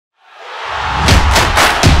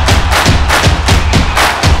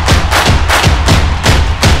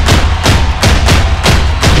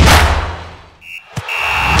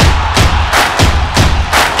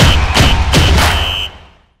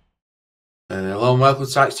Hello and welcome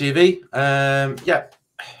to Tykes Tv. Yeah,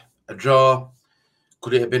 a draw.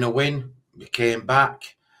 Could it have been a win? We came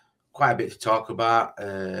back. Quite a bit to talk about.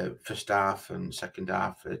 First half and second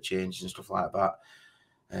half changes and stuff like that.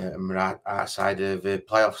 And we're outside of the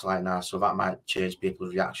playoffs right now, so that might change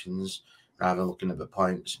people's reactions rather than looking at the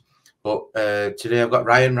points. But today I've got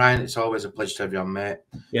Ryan. Ryan, it's always a pleasure to have you on, mate.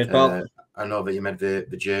 Yes, Bob. I know that you made the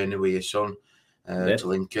journey with your son to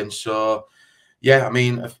Lincoln. So, yeah, I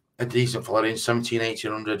mean, a decent following, 1,700,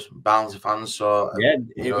 1,800 Barnsley fans. So, yeah,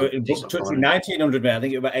 it touching 1,900, mate. I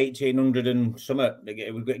think it was about 1,800 and something.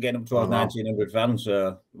 It was getting up towards 1,900 fans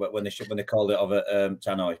when they called it over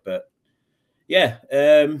Tannoy. But, yeah.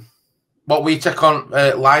 What we take on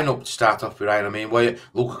lineup to start off with, Ryan? I mean, were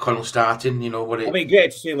Luca Connell starting? You know what? I mean,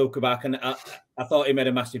 great to see Luca back, and I thought he made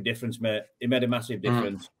a massive difference, mate. He made a massive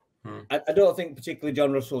difference. I don't think particularly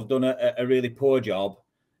John Russell's done a really poor job.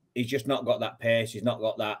 He's just not got that pace. He's not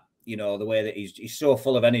got that, you know, the way that he's so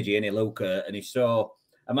full of energy, isn't he, Luca? And he's so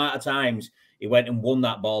amount of times he went and won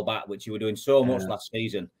that ball back, which he were doing so much last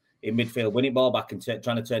season in midfield, winning ball back and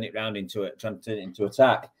trying to turn it around trying to turn it into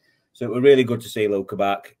attack. So it was really good to see Luca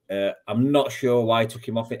back. I'm not sure why I took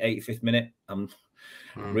him off at 85th minute.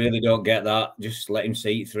 Really don't get that. Just let him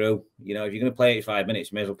see it through. You know, if you're going to play 85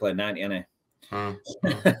 minutes, you may as well play 90, innit? I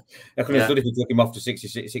could have stood if he took him off to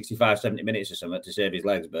 65, 70 minutes or something to save his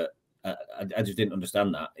legs, but I just didn't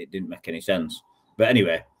understand that. It didn't make any sense. But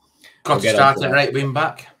anyway. Got to start at right wing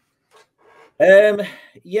back?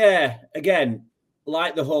 Yeah, again,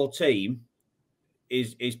 like the whole team,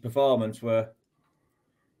 his performance were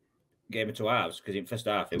game of two halves, because in first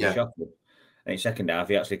half it was shocking, and in second half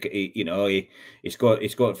he actually he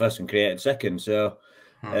scored first and created second. So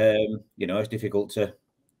you know, it's difficult to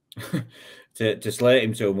to slate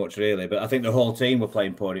him too much, really. But I think the whole team were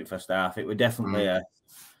playing poor in first half. It was definitely a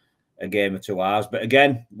game of two halves. But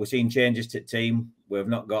again, we're seeing changes to the team. We've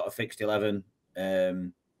not got a fixed 11.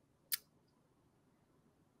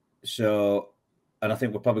 So. And I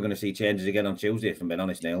think we're probably going to see changes again on Tuesday, if I'm being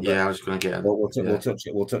honest, Neil. Yeah, I was going to get.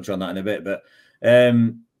 We'll touch on that in a bit, but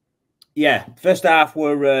yeah, first half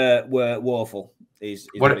were woeful.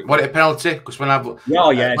 What a penalty? Because when I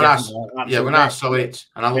saw it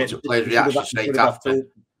and I looked at players' reaction straight after,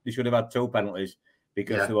 they should have had two penalties,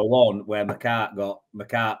 because there were one where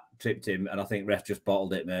McCart tripped him, and I think ref just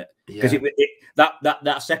bottled it, mate. Because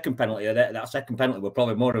that second penalty, was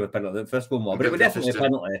probably more of a penalty than the first one was, but it was definitely a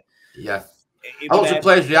penalty. Yeah. I looked at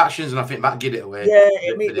players' reactions, and I think that gave it away. Yeah,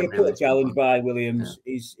 it put a challenge by Williams.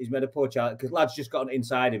 He's made a poor challenge, because lad's just got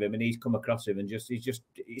inside of him, and he's come across him, and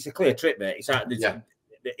it's a clear trip, mate.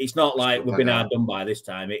 It's not like we've been hard done by this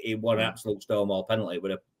time. It was an absolute stonewall penalty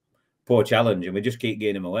with a poor challenge, and we just keep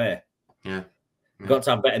getting him away. Yeah, you've got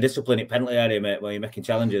to have better discipline at penalty area, mate, when you're making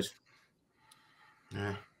challenges.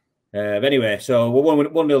 Yeah. But anyway, so we're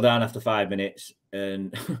 1-0 down after 5 minutes,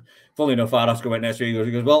 and funnily enough, our Oscar went next to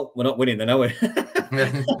he goes, well, we're not winning then, are we?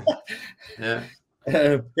 Yeah.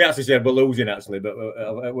 He actually said we're losing, actually, but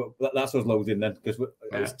that's us losing then, because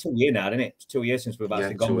it's 2 years now, isn't it? It's 2 years since we've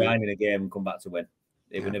actually gone behind in a game and come back to win.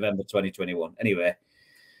 It was November 2021. Anyway,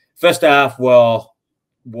 first half were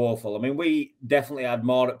woeful. I mean, we definitely had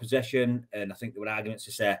more at possession, and I think there were arguments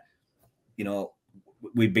to say, you know,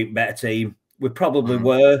 we beat a better team. We probably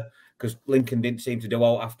were, because Lincoln didn't seem to do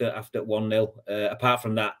well after 1-0. Apart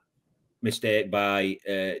from that mistake by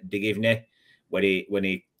Digivny, when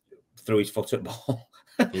he threw his foot at ball.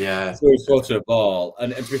 Yeah, threw his foot at ball.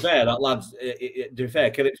 And to be fair, that lad's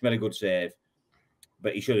Killip's made a good save,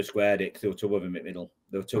 but he should have squared it through two of them at middle.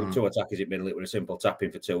 There were two attackers at middle. It was a simple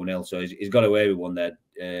tapping for 2-0. So he's got away with one there,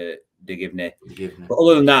 Digivny. But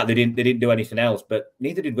other than that, they didn't do anything else. But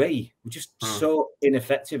neither did we. We're just so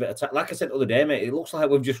ineffective at attack. Like I said the other day, mate, it looks like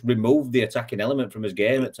we've just removed the attacking element from his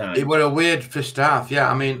game at times. It was a weird first half.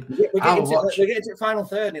 Yeah, I mean, we're getting to the final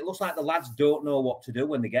third, and it looks like the lads don't know what to do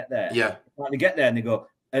when they get there. Yeah, like they get there and they go,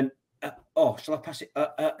 and shall I pass it?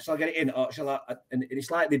 Shall I get it in? Or shall I? And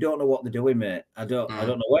it's like they don't know what they're doing, mate. I don't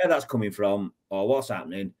know where that's coming from or what's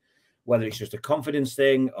happening. Whether it's just a confidence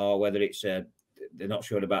thing or whether it's they're not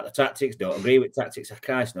sure about the tactics, don't agree with tactics.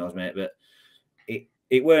 Christ knows, mate. But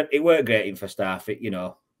it weren't great in first half. You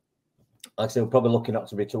know, like I said, we're probably looking up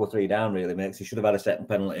to be 2 or 3 down, really, mate. He should have had a second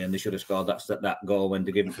penalty, and they should have scored that goal when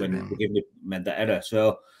Digivny made that error.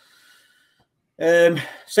 So.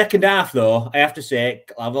 Second half, though, I have to say,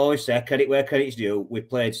 I've always said credit where credit's due. We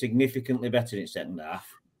played significantly better in second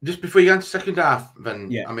half. Just before you get into second half,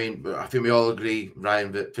 then I mean, I think we all agree,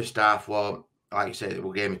 Ryan, that first half was, like you said,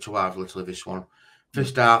 we're game of 2 halves, literally this one.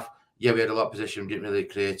 First half, we had a lot of possession, didn't really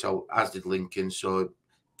create, as did Lincoln, so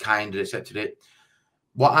kind of accepted it.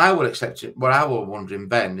 what I would accept it, what I was wondering,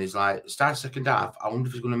 Ben, is like start second half. I wonder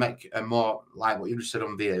if he's going to make a more like what you just said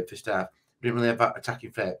on the first half. Didn't really have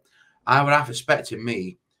attacking threat. I would have expected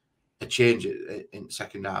me a change in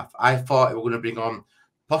second half. I thought they were going to bring on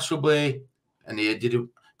possibly, and he did it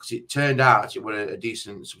because it turned out it was a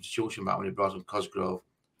decent substitution back when he brought on Cosgrove.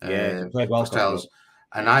 Yeah, played well. Cosgrove.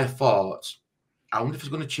 And I thought, I wonder if he's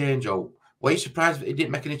going to change. Or were you surprised that he didn't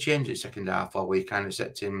make any changes in second half, or were you kind of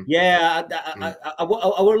set him? Yeah, I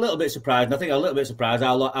were a little bit surprised. And I think I was a little bit surprised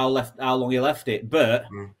how long he left it, but.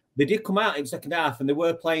 They did come out in second half and they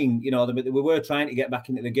were playing, you know, we were trying to get back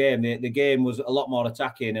into the game. The game was a lot more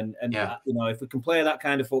attacking. And yeah. You know, if we can play that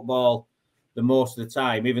kind of football the most of the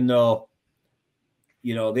time, even though,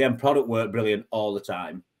 you know, the end product weren't brilliant all the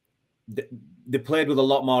time, they played with a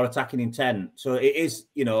lot more attacking intent. So it is,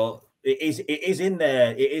 you know, it is in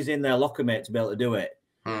their locker, mate, to be able to do it.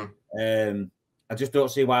 I just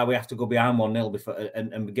don't see why we have to go behind 1-0 before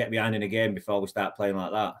and get behind in a game before we start playing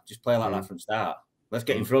like that. Just play like that from the start. Let's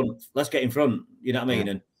get in front. Let's get in front. You know what I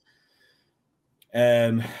mean?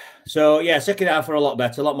 And so yeah, second half were a lot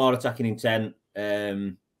better, a lot more attacking intent.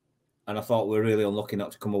 And I thought we were really unlucky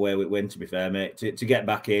not to come away with win. To be fair, mate, to get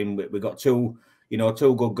back in, we got two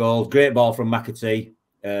good goals. Great ball from McAtee,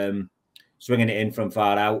 swinging it in from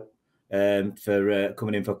far out for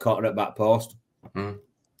coming in for Cotter at back post. And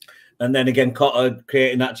then again, Cotter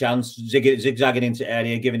creating that chance, zigzagging into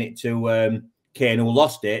area, giving it to Kane, who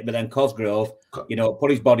lost it, but then Cosgrove, you know, put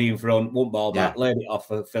his body in front, one ball back, laid it off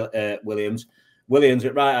for Williams. Williams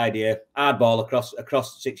at right idea, hard ball across the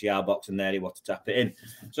 6-yard box, and there he was to tap it in.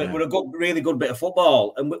 So it was a really good bit of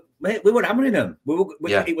football, and we were hammering them. They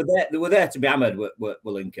were there to be hammered with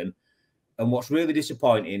Lincoln. And what's really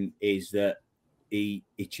disappointing is that he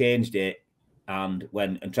changed it and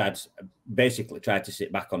went and tried to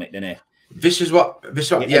sit back on it, didn't he? This is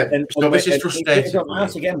frustrating.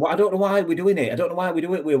 Again, I don't know why we're doing it. I don't know why we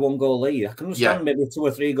do it with a 1-goal lead. I can understand maybe a 2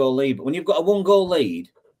 or 3 goal lead, but when you've got a 1-goal lead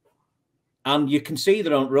and you can see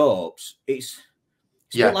they're on ropes, it's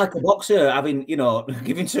a bit like a boxer having, you know,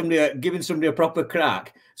 giving somebody a proper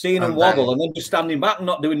crack, seeing them wobble, and then just standing back and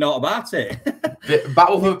not doing naught about it.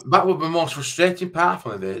 that would be the most frustrating part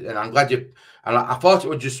for me, and I'm glad you. And I thought it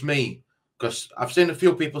was just me. Because I've seen a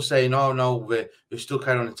few people saying, "Oh no, we're still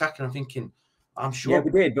carrying on attacking." I'm thinking, I'm sure. Yeah, we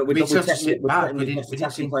did, but we didn't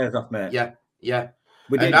see players off, mate. Yeah.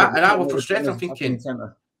 We did, and I was frustrated. I'm thinking,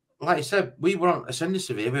 like I said, we were on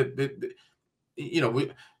ascendancy here. You know,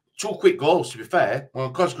 2 quick goals. To be fair,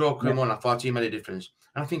 when Cosgrove came on, I thought he made a difference.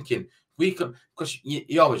 And I'm thinking we could, because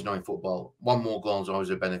you always know in football, 1 more goal is always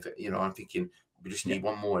a benefit. You know, I'm thinking we just need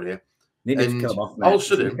 1 more here. Needed to kill them off, mate. All of a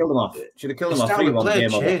sudden, should have killed them off. The play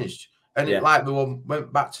changed. And it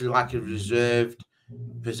went back to like a reserved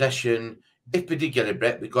possession. If we did get a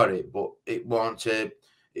break, we got it, but it wasn't an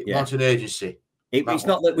urgency. It's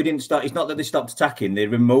not that we didn't start. It's not that they stopped attacking. They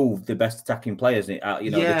removed the best attacking players. You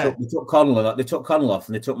know, they took Connell off,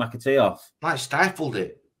 and they took McAtee off. Like stifled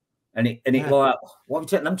it. And it like, what are we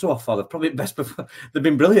taking them to off for? They're probably best. They've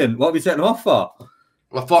been brilliant. What are we taking them off for?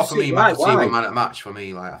 Well, I thought for me, McAtee was man at match for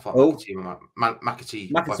me. Like I thought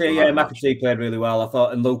McAtee. McAtee played really well. I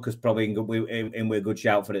thought, and Lucas probably in with a good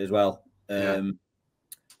shout for it as well. I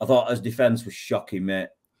thought his defence was shocking, mate.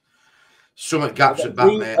 Some gaps at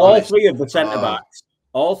back, mate. All three of the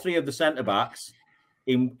centre backs,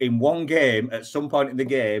 in one game at some point in the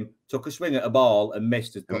game took a swing at a ball and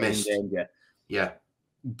missed as put in danger. Yeah,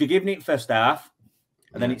 they gave it first half,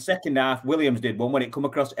 and then in second half, Williams did one when it come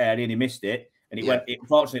across area and he missed it. And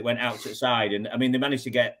unfortunately, it went out to the side. And I mean, they managed to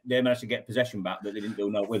get possession back, but they didn't do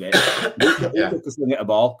nothing with it. He took a swing at a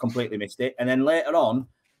ball, completely missed it. And then later on,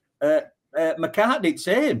 McCart did the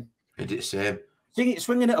same. He did the same.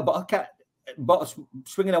 Swinging at a ball,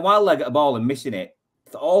 swinging a wild leg at a ball and missing it.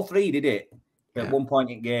 All 3 did it at one point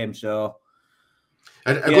in the game. So,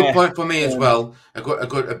 a good point for me as well. A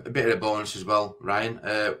bit of a bonus as well, Ryan.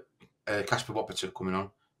 Casper Wapperton coming on.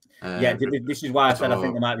 This is why I said I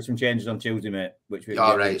think there might be some changes on Tuesday, mate.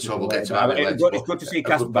 So we'll get to that. It's good to see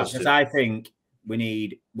Casper back, because I think we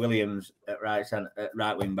need Williams at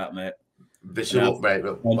right wing back, mate. This will look great.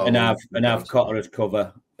 And have Cotter as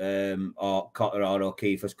cover, or Cotter or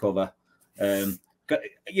O'Keefe as cover.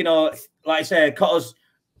 You know, like I said, Cotter's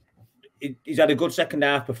he's had a good second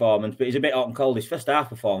half performance, but he's a bit hot and cold. His first half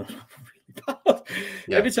performance.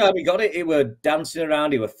 Every time he got it, he were dancing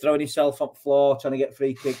around. He was throwing himself up the floor, trying to get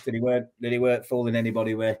free kicks that he weren't fooling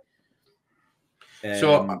anybody with.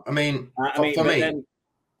 So I mean, for me,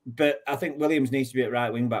 but I think Williams needs to be at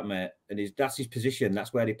right wing back, mate, and that's his position.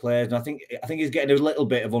 That's where he plays, and I think he's getting a little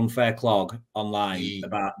bit of unfair clog online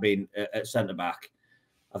about being at centre back.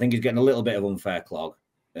 I think he's getting a little bit of unfair clog.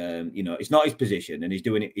 You know, it's not his position, and he's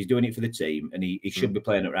doing it. He's doing it for the team, and he should be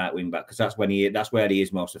playing at right wing back because that's where he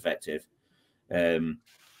is most effective. And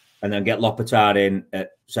then get Lopetegui in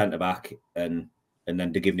at centre back, and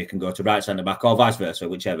then De Givney can go to right centre back or vice versa,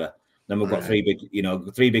 whichever. Then we've got three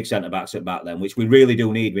big centre backs at back then, which we really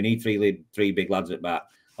do need. We need three big lads at back.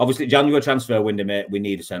 Obviously, January transfer window, mate. We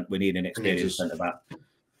need an experienced centre back.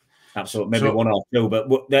 Absolutely, maybe one or two, but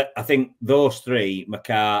I think those three,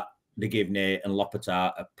 McCart, De Givney, and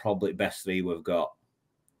Lopetegui, are probably the best three we've got.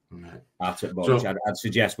 Right. At bunch. I'd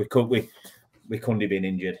suggest we couldn't have been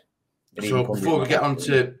injured. So before we get on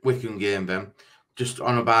to Wycombe game, then just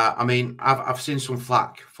on about, I mean, I've seen some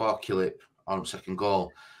flack for Killip on second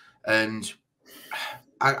goal, and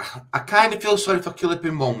I kind of feel sorry for Killip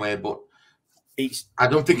in one way, but I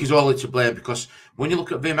don't think he's all to blame, because when you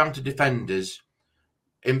look at the amount of defenders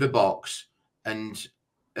in the box and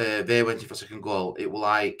they went in for second goal, it was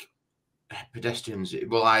like pedestrians. It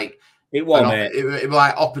was like it was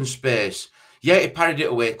like open space. Yeah, he parried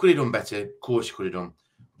it away. Could have done better. Of course, he could have done.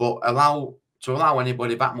 But to allow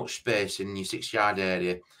anybody that much space in your 6-yard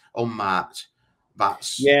area unmarked,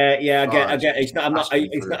 that's I get.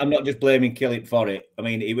 I'm not just blaming Killip for it. I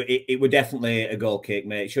mean, it was definitely a goal kick,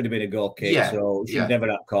 mate. It should have been a goal kick, so you should never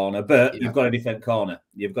have corner. But you've got to defend corner.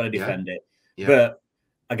 You've got to defend it. Yeah. But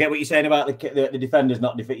I get what you're saying about the defenders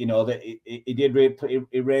not defend. You know that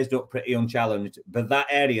he raised up pretty unchallenged, but that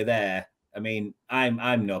area there. I mean,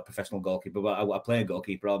 I'm no professional goalkeeper, but I play a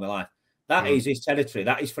goalkeeper all my life. That is his territory.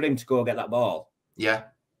 That is for him to go get that ball. Yeah.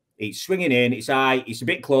 He's swinging in. It's high. It's a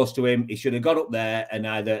bit close to him. He should have got up there, and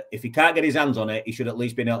either, if he can't get his hands on it, he should at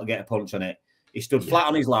least been able to get a punch on it. He stood flat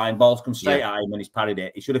on his line. Balls come straight at him when he's parried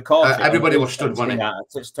it. He should have caught it. Everybody was stood on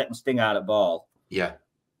it. Sting out of ball. Yeah.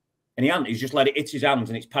 And he hadn't. He's just let it hit his hands,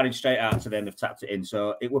 and it's parried straight out to them. They've tapped it in.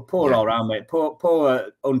 So it was poor all round, mate.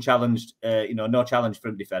 Poor unchallenged. No challenge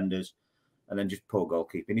from defenders. And then just poor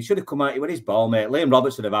goalkeeping. He should have come out with his ball, mate. Liam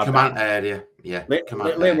Roberts would have had command area. Yeah.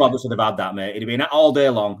 Liam Roberts would have had that, mate. He'd have been all day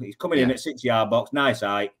long. He's coming in at 6-yard box, nice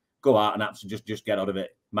height. Go out and absolutely just get out of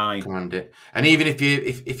it. Mine. Command it. And even if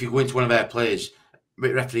you go into one of their players,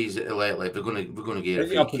 referees lately, we're gonna get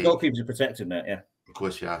the goalkeepers are protected, mate. Yeah. Of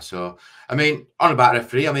course, yeah. So I mean, on about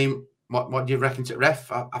referee, I mean, what do you reckon to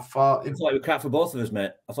ref? I thought it was crap for both of us,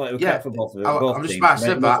 mate. I thought it was crap for both of us. I'm just about to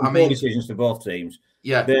say that. I mean, decisions for both teams.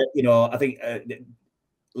 Yeah. I think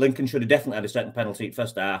Lincoln should have definitely had a second penalty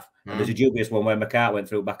first half. And there's a dubious one where McCart went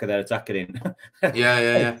through back of their attacking in.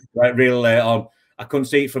 Yeah. Right, real late on. I couldn't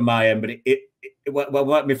see it from my end, but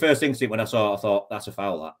my first instinct when I saw it, I thought that's a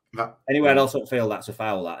foul. That anywhere else I feel that's a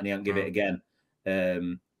foul. That, and he didn't give it again.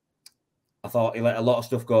 I thought he let a lot of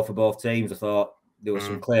stuff go for both teams. I thought there were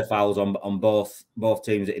some clear fouls on both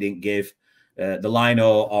teams that he didn't give. The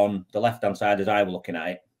lino on the left-hand side, as I was looking at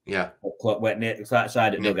it, went near that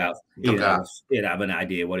side at dugout. He didn't have an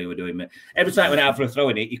idea what he was doing. Every time he went out for a throw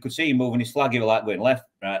in it, you could see him moving his flag. He was like going left,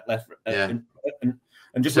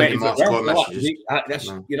 and just waiting for that's,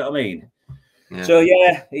 you know what I mean. Yeah. So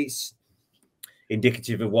it's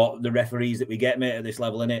indicative of what the referees that we get, mate, at this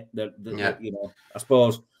level, innit? I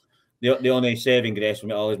suppose the only saving grace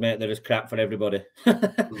from it all is, mate, there is crap for everybody.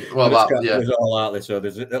 Well, there's all out there, so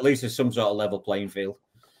there's at least some sort of level playing field.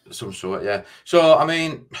 Some sort, yeah. So, I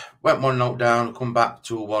mean, went 1-0 down, come back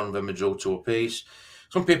 2-1, then we drew 2 apiece.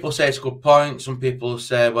 Some people say it's a good point. Some people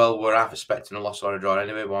say, well, we're half expecting a loss or a draw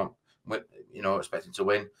anyway. We're expecting to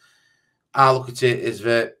win. I look at it as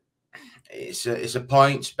that it's a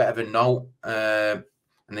point, it's better than no. And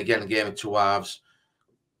again, a game of 2 halves.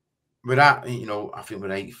 We're at, I think we're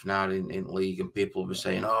 8th now in league, and people were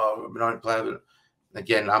saying, oh, we're not playing.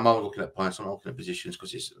 Again, I'm always looking at points, I'm not looking at positions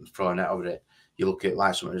because it's throwing out over it. You look at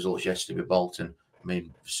some of the results yesterday with Bolton. I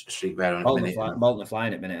mean, streak there on a minute. Bolton are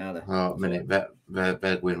flying at minute, are they? Oh, a minute. They're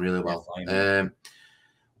going really well.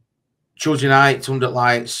 Tuesday night, under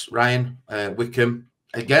lights, Ryan, Wycombe.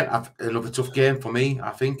 Again, another tough game for me,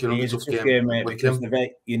 I think. Another tough game, mate, because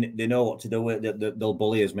they know what to do with it. They'll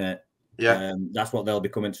bully us, mate. Yeah, that's what they'll be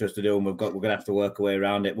coming to us to do, and we're going to have to work our way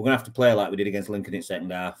around it. We're going to have to play like we did against Lincoln in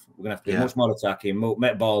second half. We're going to have to do much more attacking, move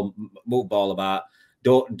ball about.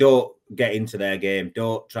 Don't get into their game.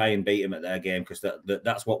 Don't try and beat them at their game, because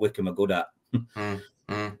that's what Wycombe are good at.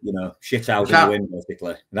 Shit out in the wind,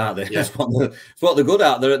 basically. That's what they're good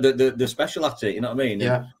at. They're special at it. You know what I mean?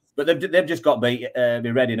 Yeah. But they've just got be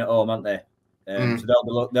Reading at home, haven't they?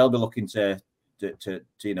 So they'll be looking to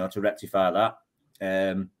rectify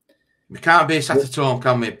that. We can't be sat at home,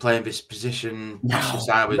 can we? Playing this position, we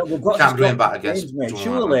can't bring back against.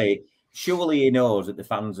 Surely he knows that the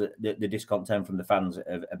fans, the discontent from the fans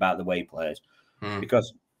about the way he plays,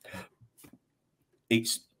 because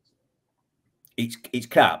it's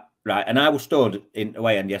crap, right? And I was stood in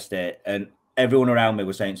away end yesterday, and everyone around me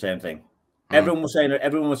was saying the same thing. Everyone was saying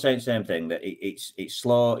the same thing, that it's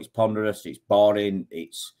slow, it's ponderous, it's boring,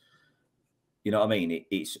 it's, you know what I mean?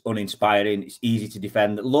 It's uninspiring, it's easy to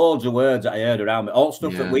defend. Loads of words that I heard around me, all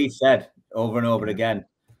stuff that we've said over and over again.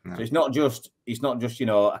 Yeah. So it's not just, you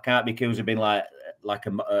know, I can't be accused of being like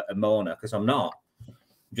a moaner, because I'm not. I'm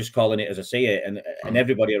just calling it as I see it. And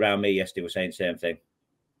everybody around me yesterday was saying the same thing.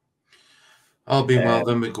 All being well,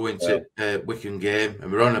 then we go into Wycombe game,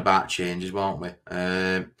 and we're on about changes, weren't we?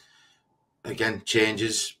 Again,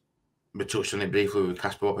 changes. We touched on it briefly with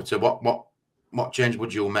Casper Operator. What change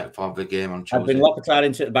would you make for the game on Tuesday? I've been Lopetard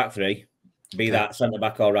into the back three, that centre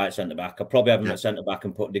back or right centre back. I'll probably have him at centre back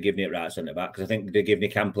and put De Givney at right centre back, because I think De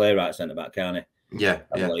Givney can play right centre back, can't he? Yeah,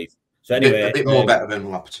 I believe. So anyway, a bit more better than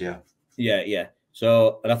Lopetard. Yeah.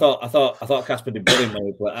 So, and I thought Casper did brilliant when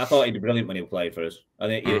he played. I thought he did brilliant when he played for us. I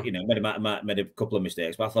think you know, made a couple of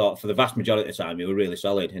mistakes, but I thought for the vast majority of the time he was really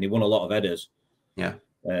solid, and he won a lot of headers. Yeah.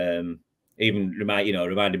 Even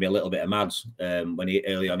reminded me a little bit of Mads when he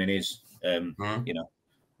early on in his you know,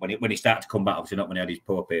 when he started to come back, obviously not when he had his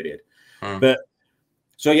poor period. But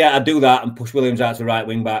so yeah, I'd do that and push Williams out to right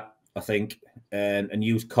wing back, I think, and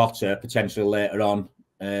use Cotter potentially later on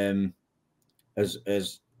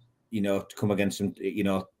as you know, to come against some, you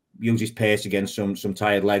know, use his pace against some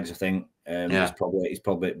tired legs. I think it's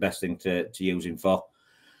probably the best thing to use him for.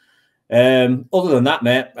 Other than that,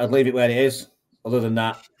 mate, I'd leave it where it is. Other than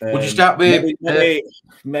that, would you start with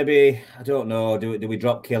maybe I don't know. Do we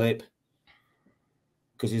drop Killip?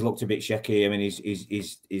 Because he's looked a bit shaky. I mean,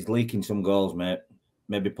 he's leaking some goals, mate.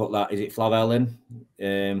 Maybe put that. Is it Flavel in?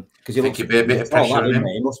 Because he looks be a bit of pressure on him.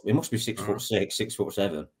 He must be 6'6", 6'7".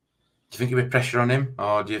 Do you think it'd be pressure on him,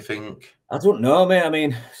 or do you think? I don't know, mate. I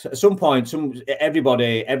mean, at some point,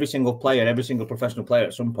 every single player, every single professional player,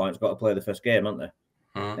 at some point, has got to play the first game, haven't they?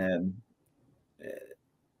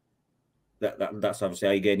 That's obviously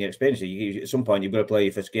how you gain your experience. At some point, you've got to play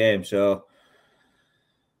your first game. So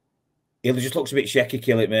he just looks a bit shaky,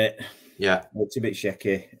 Killip, mate. Yeah, looks a bit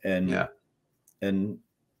shaky, and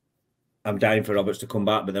I'm dying for Roberts to come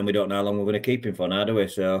back, but then we don't know how long we're going to keep him for now, do we?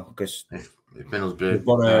 So because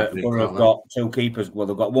Borough have got two keepers. Well,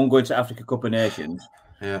 they've got one going to Africa Cup of Nations,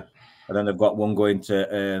 and then they've got one going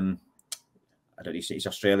to I don't know. It's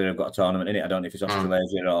Australia. Have got a tournament in it. I don't know if it's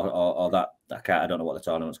Australasia or that. I don't know what the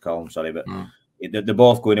tournament's called. I'm sorry, but they're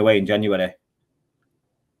both going away in January.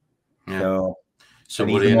 Yeah. So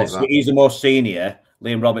he's the most senior.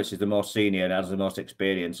 Liam Roberts is the most senior and has the most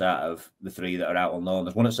experience out of the three that are out on loan.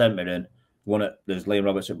 There's one at St Mirren, there's Liam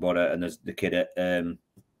Roberts at Borough, and there's the kid at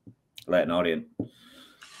Leyton Orient.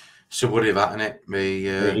 So worry about it.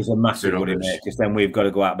 He's a massive worry, mate, because then we've got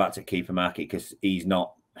to go out back to keeper market, because he's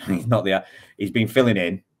not there. He's been filling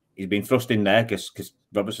in. He's been thrust in there because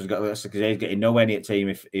Roberts has got. Because he's getting nowhere near team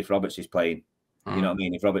if Roberts is playing. You know what I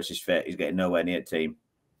mean? If Roberts is fit, he's getting nowhere near team.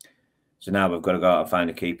 So now we've got to go out and find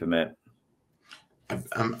a keeper, mate.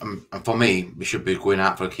 And for me, we should be going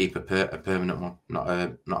out for a keeper, a permanent one, not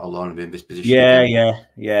a loan in this position.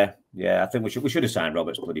 Yeah. I think we should have signed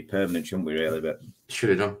Roberts bloody permanent, shouldn't we? Really, but should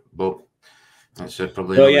have done. But that's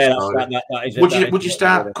probably. So yeah, that is. Would you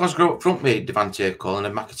start Cosgrove up front with Devante Cole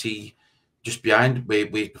and McAtee just behind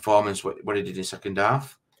with his performance, what he did in second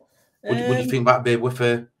half? Would you think that'd be worth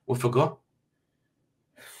a go?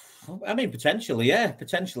 I mean, potentially, yeah.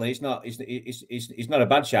 Potentially, it's not a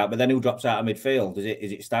bad shout. But then who drops out of midfield?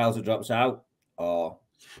 Is it Styles who drops out, or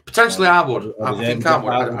potentially I would? I think I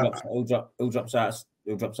would. Who drops out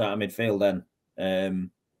of midfield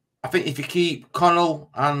then? I think if you keep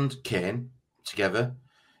Connell and Kane together,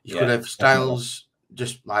 you could have Styles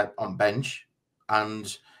just like on bench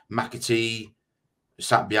and McAtee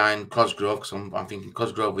sat behind Cosgrove, because I'm thinking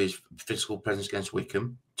Cosgrove is physical presence against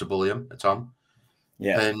Wycombe to bully him at Tom.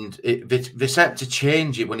 Yeah, and they set to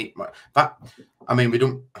change it when he. I mean,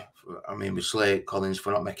 we slate Collins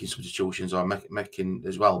for not making substitutions or making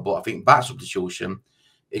as well, but I think that substitution,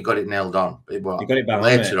 he got it nailed on. He got it bang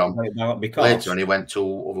later on. Later on, he went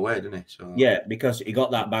to other way, didn't he? So yeah, because he got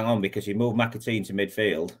that bang on because he moved McAtee into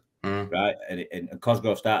midfield, right, and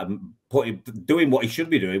Cosgrove started doing what he should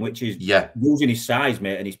be doing, which is using his size,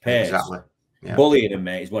 mate, and his pace. Exactly. Yeah. Bullying him,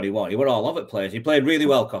 mate, is what he wanted. He were all over the place. He played really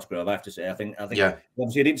well, Cosgrove, I have to say. I think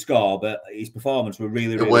obviously he didn't score, but his performance were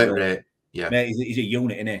really good. Rate. Yeah. Mate, he's a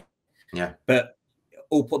unit, isn't he? Yeah. But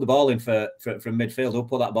who'll put the ball in from midfield? Who'll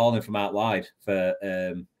put that ball in from out wide for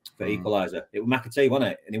equaliser? It was McAtee,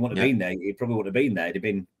 wasn't it? And he wouldn't have been there. He probably wouldn't have been there. He'd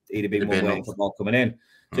have been one waiting for the ball coming in.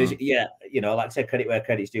 So like I said, credit where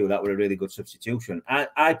credit's due. That were a really good substitution.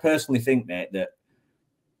 I personally think, mate, that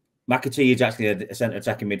McAtee is actually a centre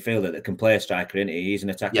attacking midfielder that can play a striker, isn't he? He's an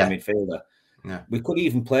attacking midfielder. Yeah. We could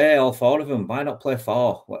even play all 4 of them. Why not play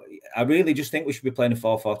 4? I really just think we should be playing a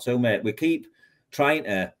 4-4-2, mate. We keep trying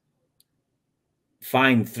to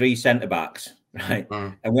find 3 centre backs, right?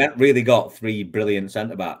 And we haven't really got 3 brilliant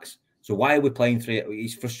centre backs. So why are we playing 3?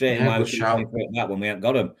 It's frustrating why we keep playing 3 at that when we haven't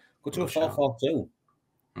got them. Go to a 4-4-2.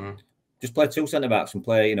 Just play 2 centre backs and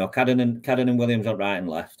play, Cadden and Williams on right and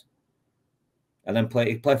left, and then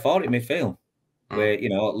play 4 in midfield where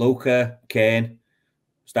Luca, Kane,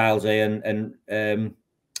 Stylesy, and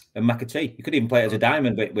McAtee. You could even play it as a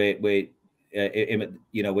diamond with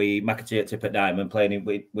McAtee at tip at diamond,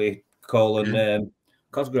 playing with Cole and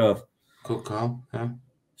Cosgrove. Good call, yeah.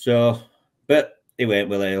 So, but he won't,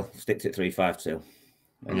 will he? He'll stick to 3-5-2.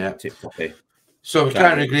 Yeah. Tip toppy. So we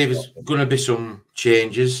kind of agree there's going to be some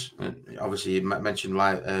changes. Obviously, you mentioned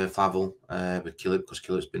like Flavel with Killip, because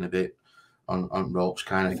Killip's been a bit on ropes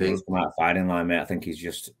kind of thing. He's come out of firing line, mate. I think he's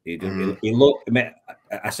just he look. Mate,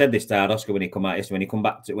 I said this to Oscar when he come out. When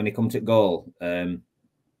he come to goal in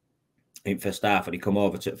first half, and he come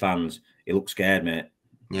over to fans, he looked scared, mate.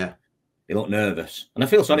 Yeah, he looked nervous, and I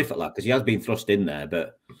feel sorry for that because he has been thrust in there,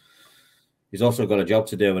 but he's also got a job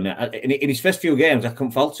to do. And in his first few games, I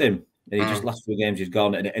couldn't fault him. And he just last few games he's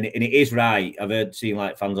seen it is right. I've seen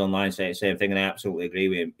like fans online say the same thing, and I absolutely agree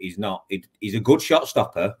with him. He's not. He's a good shot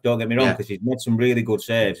stopper. Don't get me wrong, because he's made some really good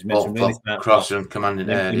saves. He's made some really cross and commanding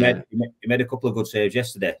area. He made a couple of good saves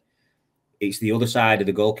yesterday. It's the other side of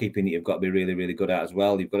the goalkeeping that you've got to be really, really good at as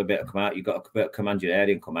well. You've got to be able to come out. You've got to command your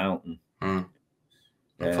area and come out. And,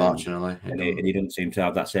 unfortunately, and he doesn't seem to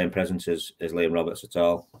have that same presence as Liam Roberts at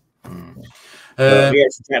all.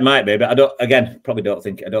 Yes, it might be, but I don't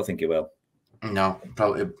think he will. No,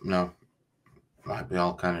 probably no. Like we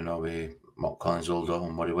all kind of know what Collins will do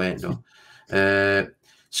and what he won't do.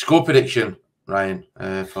 Score prediction, Ryan,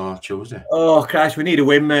 for Tuesday. Oh Christ, we need a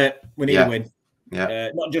win, mate. We need a win. Yeah,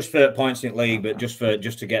 not just for points in the league, but just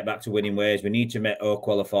to get back to winning ways. We need to make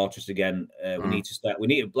Oakwell a fortress again. We need to start. We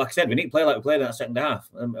need, like I said, we need to play like we played in that second half,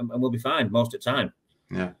 and we'll be fine most of the time.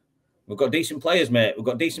 Yeah, we've got decent players, mate. We've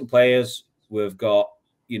got decent players. We've got,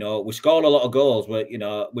 we scored a lot of goals.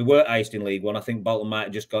 We were iced in League One. I think Bolton might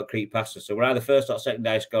have just got creep past us. So we're either first or second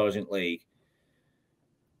highest scorers in the league.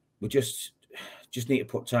 We just need to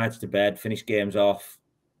put Tykes to bed, finish games off,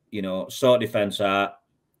 sort defence out,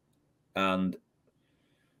 and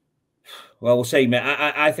we'll see, mate.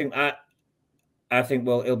 I think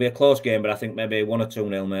it'll be a close game, but I think maybe 1 or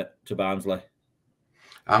 2-0, mate, to Barnsley.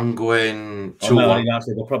 I'm going 2-1.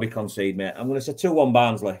 Actually, they'll probably concede, mate. I'm going to say 2-1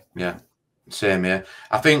 Barnsley. Yeah, same here.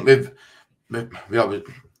 I think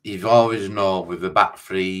you've always know with the back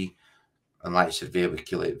three, and like you said, Via with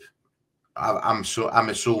Killip, I'm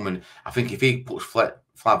assuming. I think if he puts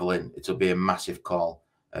Flavel in, it'll be a massive call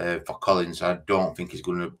for Collins. I don't think he's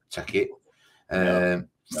going to take it. No,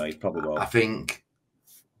 he probably won't. I think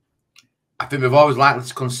we've always likely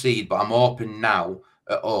to concede, but I'm hoping now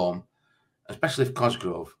at home, especially for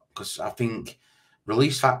Cosgrove, because I think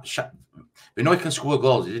release that. We know he can score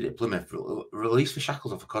goals. He did it at Plymouth. Release the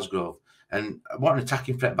shackles off of Cosgrove, and what an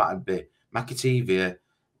attacking threat that would be. McAtee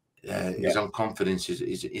is on confidence.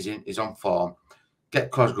 He's on form.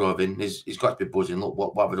 Get Cosgrove in. He's got to be buzzing. Look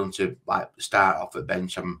what we've done to start off at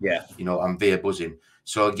bench. I'm Via buzzing.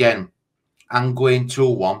 So again, I'm going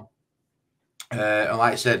 2-1. And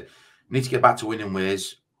like I said, we need to get back to winning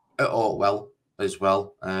ways at Oakwell as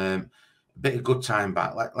well. A bit of good time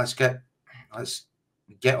back. Let's get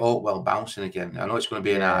Oakwell bouncing again. I know it's going to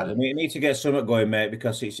be an hard. We need to get something going, mate,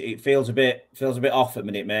 because it feels a bit off at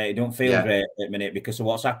the minute, mate. It don't feel great at the minute because of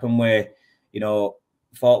what's happened where,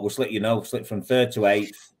 thought we slipped from 3rd to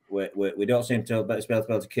 8th. We don't seem to be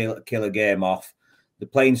able to kill a game off. The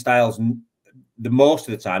playing styles, the most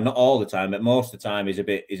of the time, not all the time, but most of the time is a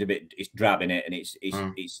bit it's drab in it, and it's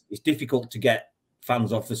difficult to get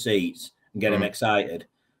fans off the seats and get them excited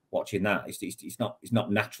watching that. It's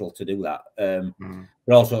not natural to do that.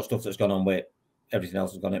 But all sorts of stuff that's gone on with everything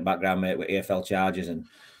else has gone in the background, mate, with AFL charges and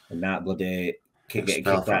that bloody getting kicked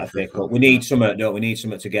out of it. But we need something, don't we? Need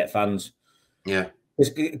something to get fans. Yeah.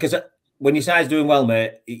 Because when your side's doing well,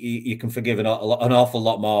 mate, you can forgive an awful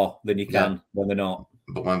lot more than you can when they're not.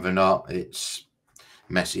 But when they're not, it's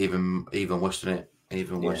messy, even worse than it.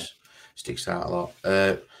 Even worse. Sticks out a lot.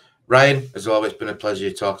 Ryan, as always, been a pleasure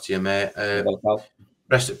to talk to you, mate.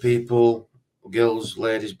 Rest of people, girls,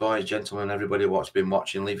 ladies, boys, gentlemen, everybody what's been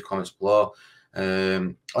watching, leave your comments below.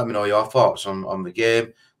 Let me know your thoughts on the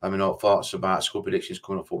game. Let me know thoughts about score predictions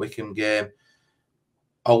coming up for Wycombe game.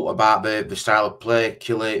 About the style of play,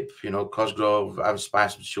 Killip, Cosgrove, have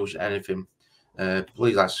spice, substitution, anything.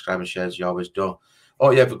 Please like, subscribe, and share as you always do. Oh,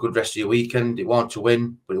 you have a good rest of your weekend. It wasn't to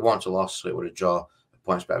win, but it wasn't to loss, so it would a draw. A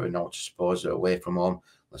point's better than not, to suppose, away from home,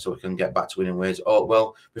 so we can get back to winning ways. Oh,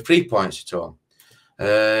 well, with 3 points at home.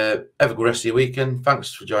 Have a good rest of your weekend.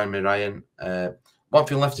 Thanks for joining me, Ryan. One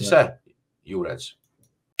thing left to say, you Reds.